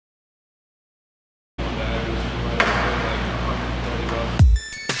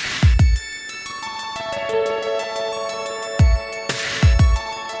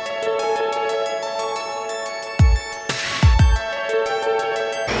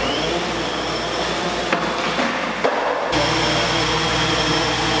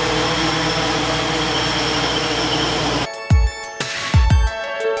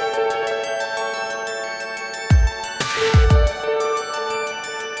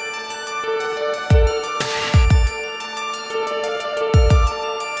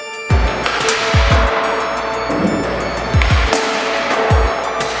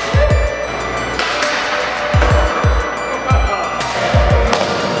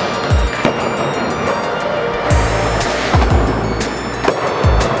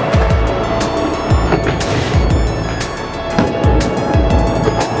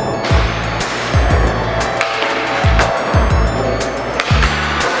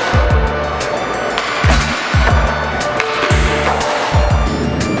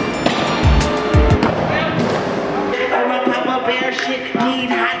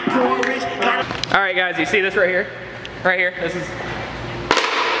guys, you see this right here? Right here,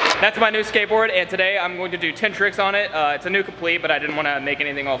 that's my new skateboard, and today I'm going to do 10 tricks on it. It's a new complete, but I didn't want to make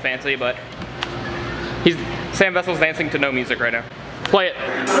anything all fancy, but Sam Vessel's dancing to no music right now. Play it.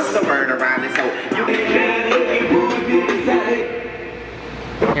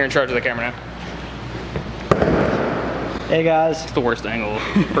 You're in charge of the camera now. Hey guys. It's the worst angle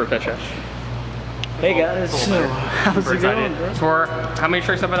for a fish shot. Hey guys. So, how's it going, bro? So how many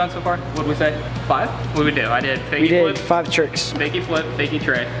tricks have I done so far? What did we say? 5? What did we do? I did fakie flip. We did 5 tricks. Fakie flip, fakie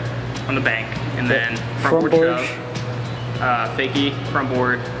tray on the bank, and then front board shove, fakie, front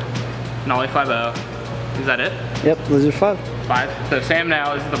board, nollie 5-0. Is that it? Yep, those are 5. 5. So Sam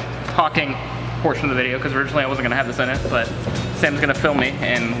now is the talking portion of the video, because originally I wasn't gonna have this in it, but Sam's gonna film me,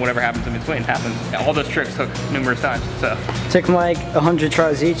 and whatever happens in between happens. All those tricks took numerous times, so. Took like 100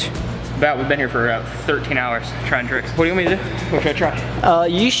 tries each. We've been here for about 13 hours trying tricks. What do you want me to do? What should I try?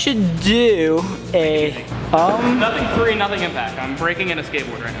 You should do a, Nothing free, nothing impact. I'm breaking in a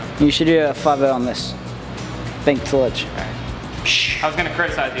skateboard right now. You should do a 5-0 on this. Bank to ledge. All right. I was gonna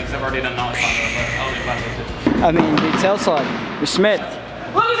criticize you because I've already done nollie 5-0, but I'll do 5-0 too. I mean, the tail slide. You're Smith.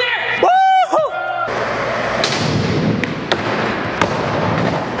 Look who's here! Woo!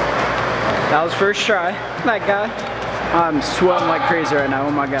 That was first try. That guy. I'm sweating like crazy right now.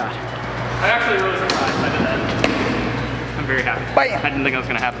 Oh my god. I'm actually really surprised I did that. I'm very happy. Bam. I didn't think it was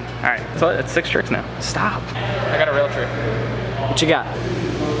gonna happen. All right, so it's 6 tricks now. Stop. I got a real trick. What you got?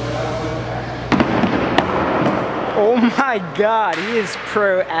 Oh my god, he is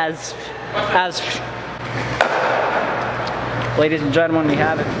pro as. Ladies and gentlemen, we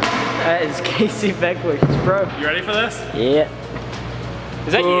have it. That is Casey Bechler. He's pro. You ready for this? Yeah.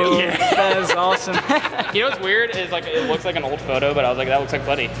 Is that you? Yeah. That is awesome. You know what's weird is like it looks like an old photo, but I was like, that looks like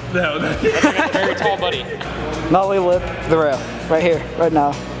Buddy. No. That's like a very tall Buddy. Nollie lip, the rail. Right here, right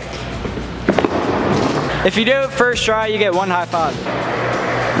now. If you do it first try, you get 1 high 5.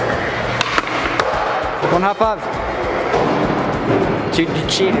 1 high 5. You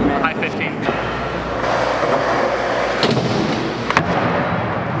cheated, man. High 15.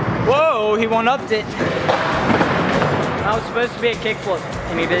 Whoa, he one-upped it. That was supposed to be a kick flip,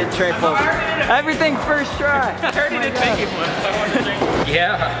 and he did a tray flip. Everything first try. I already did fakie flips.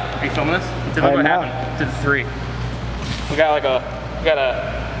 Yeah. Are you filming this? Did look what happened. Did the 3. We got like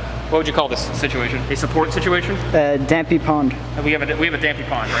what would you call this situation? A support situation? Dampy pond. We have a dampy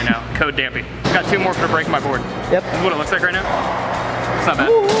pond right now. Code dampy. Got 2 more for breaking my board. Yep. This is what it looks like right now. It's not bad.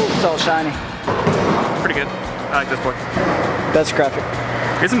 Ooh, it's all shiny. Pretty good. I like this board. Best graphic.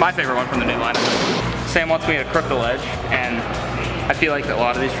 This is my favorite one from the new lineup. Sam wants me to crook the ledge, and I feel like a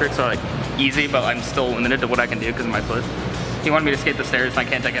lot of these tricks are like easy, but I'm still limited to what I can do because of my foot. He wanted me to skate the stairs, and I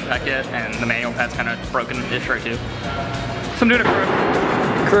can't take impact yet, and the manual pad's kind of broken-ish right too. So I'm doing a crook.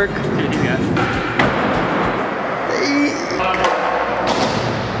 Crook. See what he's got.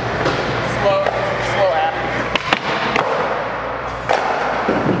 Slow app.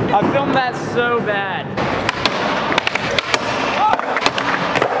 I filmed that so bad.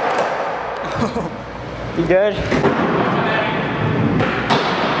 You good?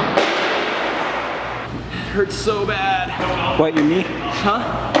 Hurts so bad. What, your knee? Huh?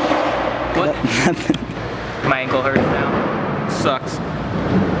 What? My ankle hurts now. Sucks.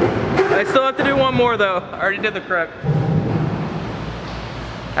 I still have to do 1 more though. I already did the crook.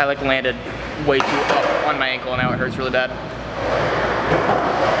 I like landed way too up on my ankle and now it hurts really bad.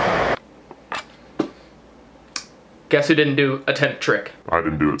 Guess who didn't do a 10th trick? I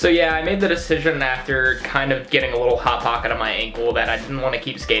didn't do it. So yeah, I made the decision after kind of getting a little hot pocket on my ankle that I didn't want to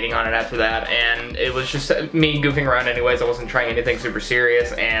keep skating on it after that, and it was just me goofing around anyways. I wasn't trying anything super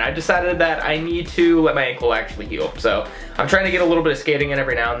serious, and I decided that I need to let my ankle actually heal. So I'm trying to get a little bit of skating in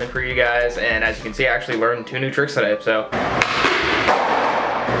every now and then for you guys, and as you can see, I actually learned 2 new tricks today, so.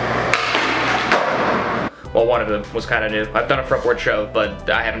 Well, one of them was kind of new. I've done a frontboard shove, but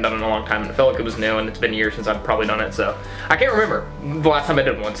I haven't done it in a long time, and I felt like it was new, and it's been years since I've probably done it, so. I can't remember the last time I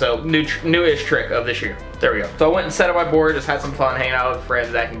did one, so newish trick of this year. There we go. So I went and set up my board, just had some fun hanging out with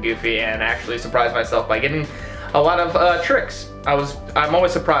friends, acting goofy, and actually surprised myself by getting a lot of tricks. I'm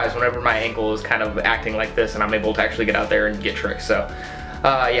always surprised whenever my ankle is kind of acting like this, and I'm able to actually get out there and get tricks, so.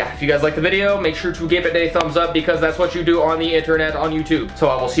 Yeah, if you guys like the video, make sure to give it a thumbs up because that's what you do on the internet on YouTube. So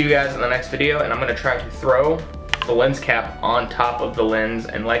I will see you guys in the next video, and I'm gonna try to throw the lens cap on top of the lens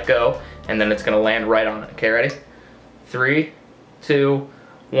and let go, and then it's gonna land right on it. Okay, ready? 3, 2,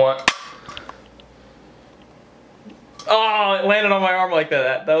 1. Oh, it landed on my arm like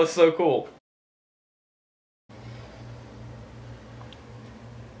that. That was so cool.